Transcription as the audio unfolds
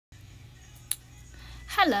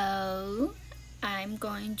Hello, I'm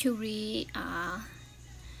going to read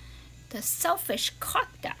The Selfish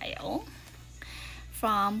Crocodile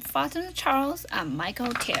from Father Charles and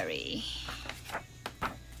Michael Terry.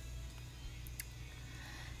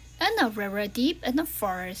 In a river deep in the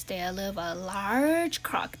forest there lived a large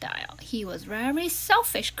crocodile. He was a very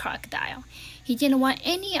selfish crocodile. He didn't want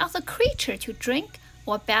any other creature to drink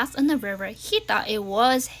or bath in the river. He thought it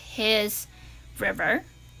was his river.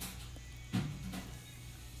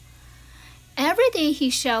 Every day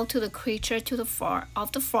he shouted to the creature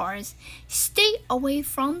of the forest, "Stay away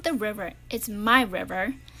from the river. It's my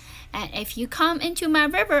river. And if you come into my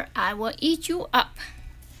river, I will eat you up."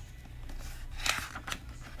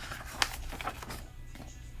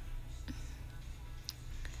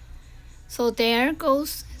 So there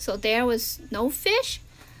was no fish,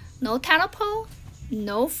 no tadpole,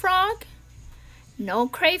 no frog, no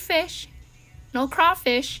crayfish, no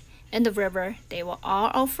crawfish in the river. They were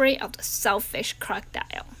all afraid of the selfish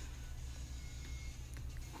crocodile.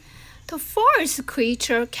 The forest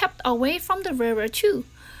creature kept away from the river too.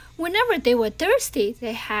 Whenever they were thirsty,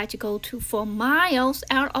 they had to go for miles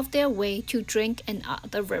out of their way to drink in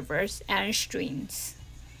other rivers and streams.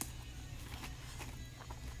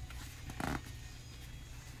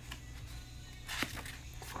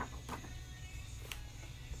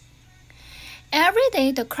 Every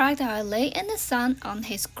day the crocodile lay in the sun on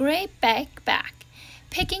his great back,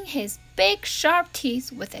 picking his big sharp teeth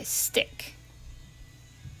with a stick.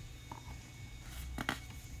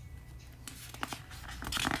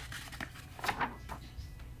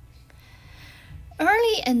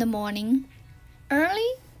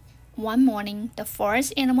 One morning, the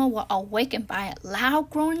forest animal was awakened by a loud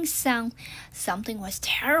growling sound. Something was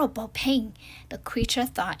terrible pain. The creature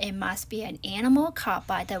thought it must be an animal caught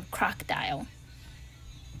by the crocodile.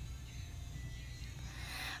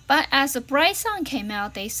 But as the bright sun came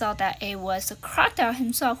out, they saw that it was the crocodile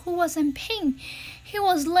himself who was in pain. He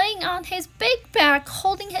was laying on his big back,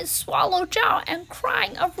 holding his swallowed jaw and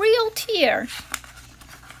crying a real tear.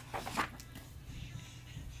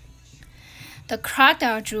 The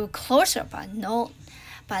crocodile drew closer, but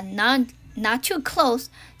not too close.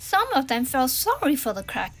 Some of them felt sorry for the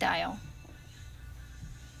crocodile.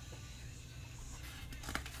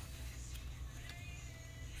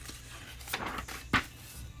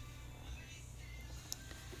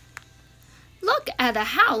 "Look at the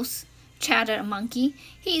house," chattered a monkey.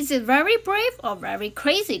 "He's very brave or very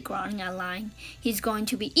crazy," growling a lion. "He's going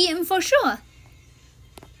to be eaten for sure,"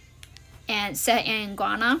 and said an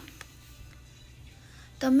iguana.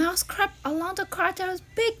 The mouse crept along the crocodile's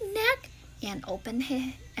big neck and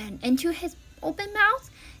into his open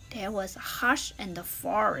mouth. There was a hush in the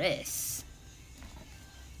forest.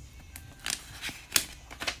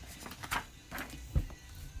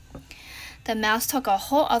 The mouse took a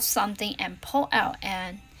hold of something and pulled.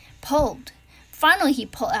 Finally he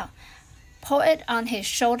pulled it on his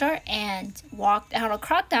shoulder and walked out of the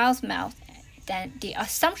crocodile's mouth. Then the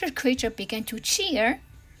astonished creature began to cheer.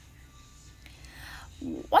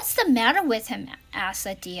 "What's the matter with him?" asked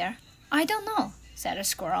a deer. "I don't know," said a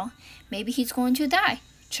squirrel. "Maybe he's going to die,"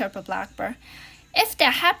 chirped a blackbird. "If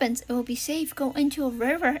that happens, it will be safe to go into a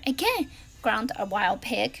river again," growled a wild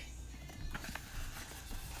pig.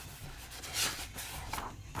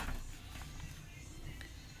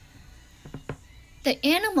 The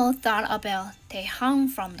animal thought about. They hung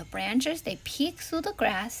from the branches, they peeked through the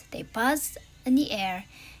grass, they buzzed in the air,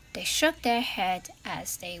 they shook their heads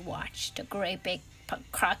as they watched the great big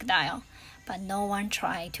crocodile, but no one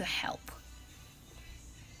tried to help.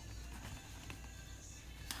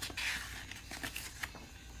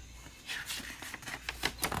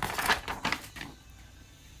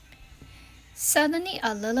 Suddenly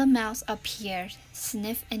a little mouse appeared,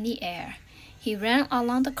 sniffed in the air. He ran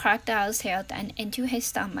along the crocodile's tail and into his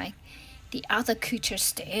stomach. The other creature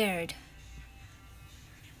stared.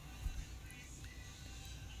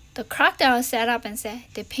 The crocodile sat up and said,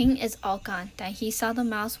 "The pain is all gone." Then he saw the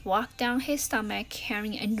mouse walk down his stomach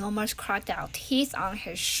carrying enormous crocodile teeth on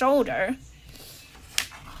his shoulder.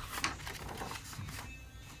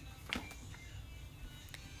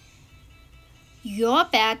 "Your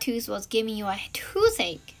bad tooth was giving you a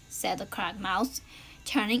toothache," said the mouse,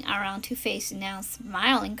 turning around to face the now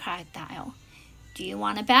smiling crocodile. "Do you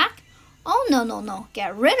want it back?" "Oh, no,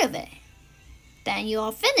 get rid of it." "Then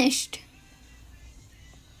you're finished."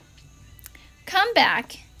 "Come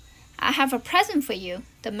back. I have a present for you."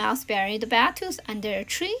 The mouse buried the bad tooth under a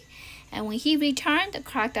tree, and when he returned, the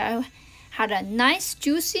crocodile had a nice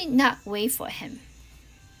juicy nut wait for him.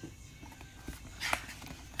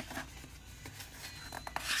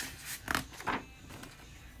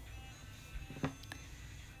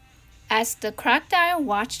 As the crocodile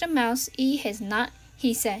watched the mouse eat his nut,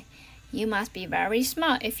 he said, "You must be very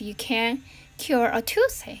smart if you can cure a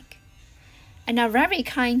toothache. And are very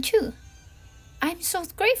kind too. I'm so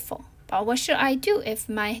grateful, but what should I do if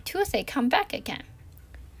my toothache come back again?"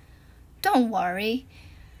 "Don't worry,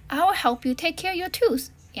 I'll help you take care of your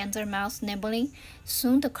tooth," answered Mouse, nibbling.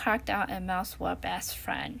 Soon the crocodile and Mouse were best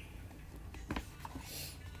friends.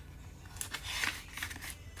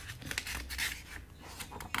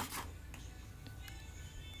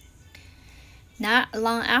 Not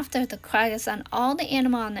long after, the crocodile sent all the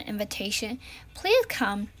animals on an invitation. "Please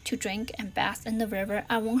come to drink and bath in the river.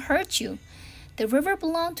 I won't hurt you. The river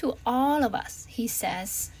belongs to all of us," he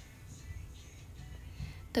says.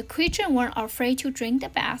 The creatures weren't afraid to drink the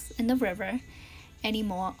bath in the river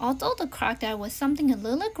anymore. Although the crocodile was something a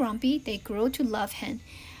little grumpy, they grew to love him.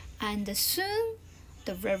 And soon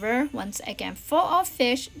the river once again full of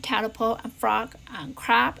fish, tadpole and frog and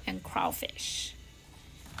crab and crawfish.